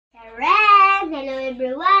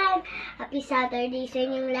everyone! Happy Saturday sa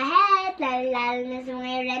inyong lahat, lalo na sa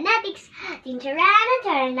mga aeronautics,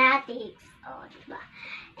 aeronautics. O, diba?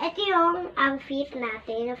 Ito yung outfit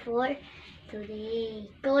natin for today.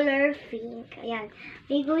 Color pink. Ayan.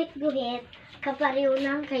 May guhit-guhit. Kapareho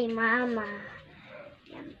lang kay mama.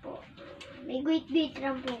 Ayan po. May guhit-guhit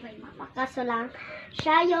lang po kay mama. Kaso lang,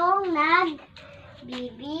 siya yung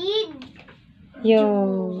nagbibig.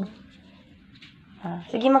 Yo.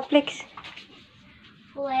 Sige, mag-flex.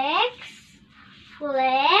 Flex.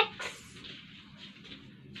 Flex.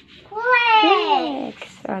 Flex.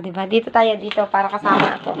 O, diba? Dito tayo, dito, para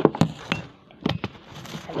kasama ako.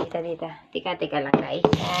 Dito. Tika lang, guys.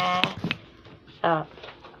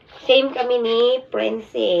 Same kami ni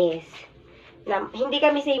Princess. Hindi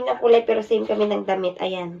kami same na kulay, pero same kami ng damit.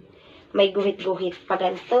 Ayan. May guhit-guhit.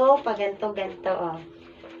 Paganto, ganto. Oh.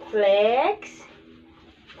 Flex.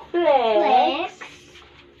 Flex.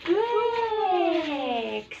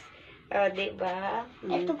 Flex. O, diba?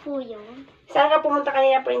 Ito po yun. Saan ka pumunta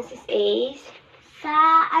kanina, Princess Ace?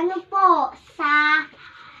 Sa, sa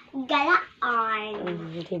Galaan.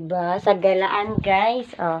 Diba? Sa Galaan,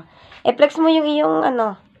 guys. O. I-flex mo yung iyong,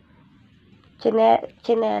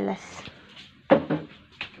 chinelas.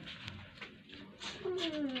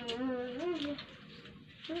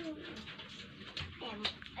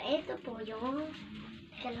 Ito po yung,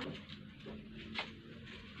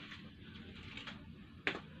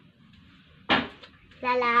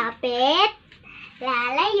 lalapit,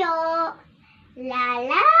 lalayo,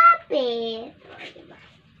 lalapit. Diba?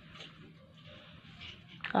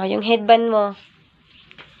 Yung headband mo.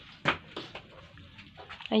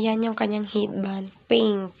 Ayan yung kanyang headband.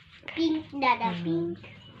 Pink. Pink, pink.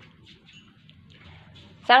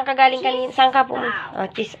 Saan ka galing kanina? Saan ka pumunta? Oh,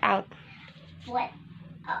 cheese out. What?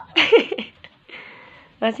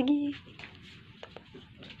 Sige.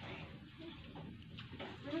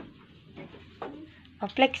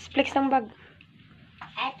 Flex ng bag.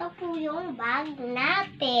 Ito po yung bag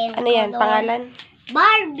natin. Ano yan? Pangalan?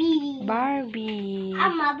 Barbie.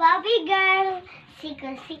 I'm a Barbie girl.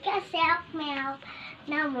 Sika self-melt.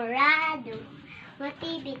 Namorado.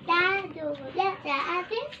 Matibitado. Sa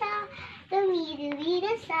atin sa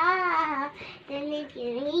tumidumida sa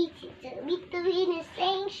between the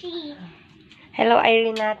same sheet. Hello,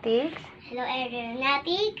 Aeronautics. Hello,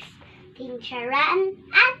 Aeronautics. Tincharan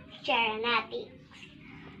at Charanatics.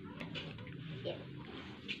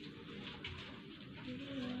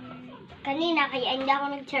 Kanina kaya hindi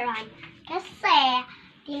ako nag-charan kasi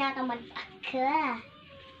tinatamad ako.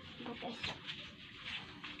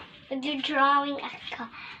 Nag-drawing ako.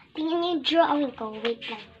 Tingnan niyo yung drawing ko. Wait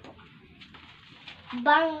lang po.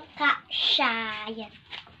 Bangka siya. Yan.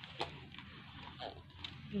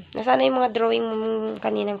 Nasaan na yung mga drawing mo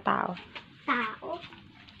kaninang tao? Tao?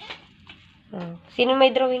 Sino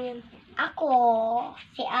may drawing yan? Ako.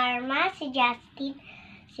 Si Arma, si Justin,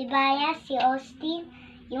 si Baya, si Austin,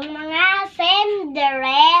 yung mga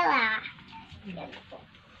Cinderella. Yan po.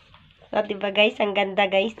 So, diba guys, ang ganda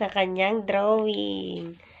guys na kanyang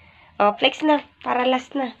drawing. Oh, flex na. Para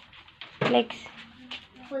last na. Flex.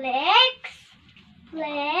 Flex.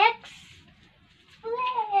 Flex.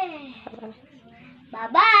 Flex.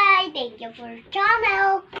 Bye-bye. Thank you for your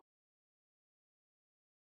channel.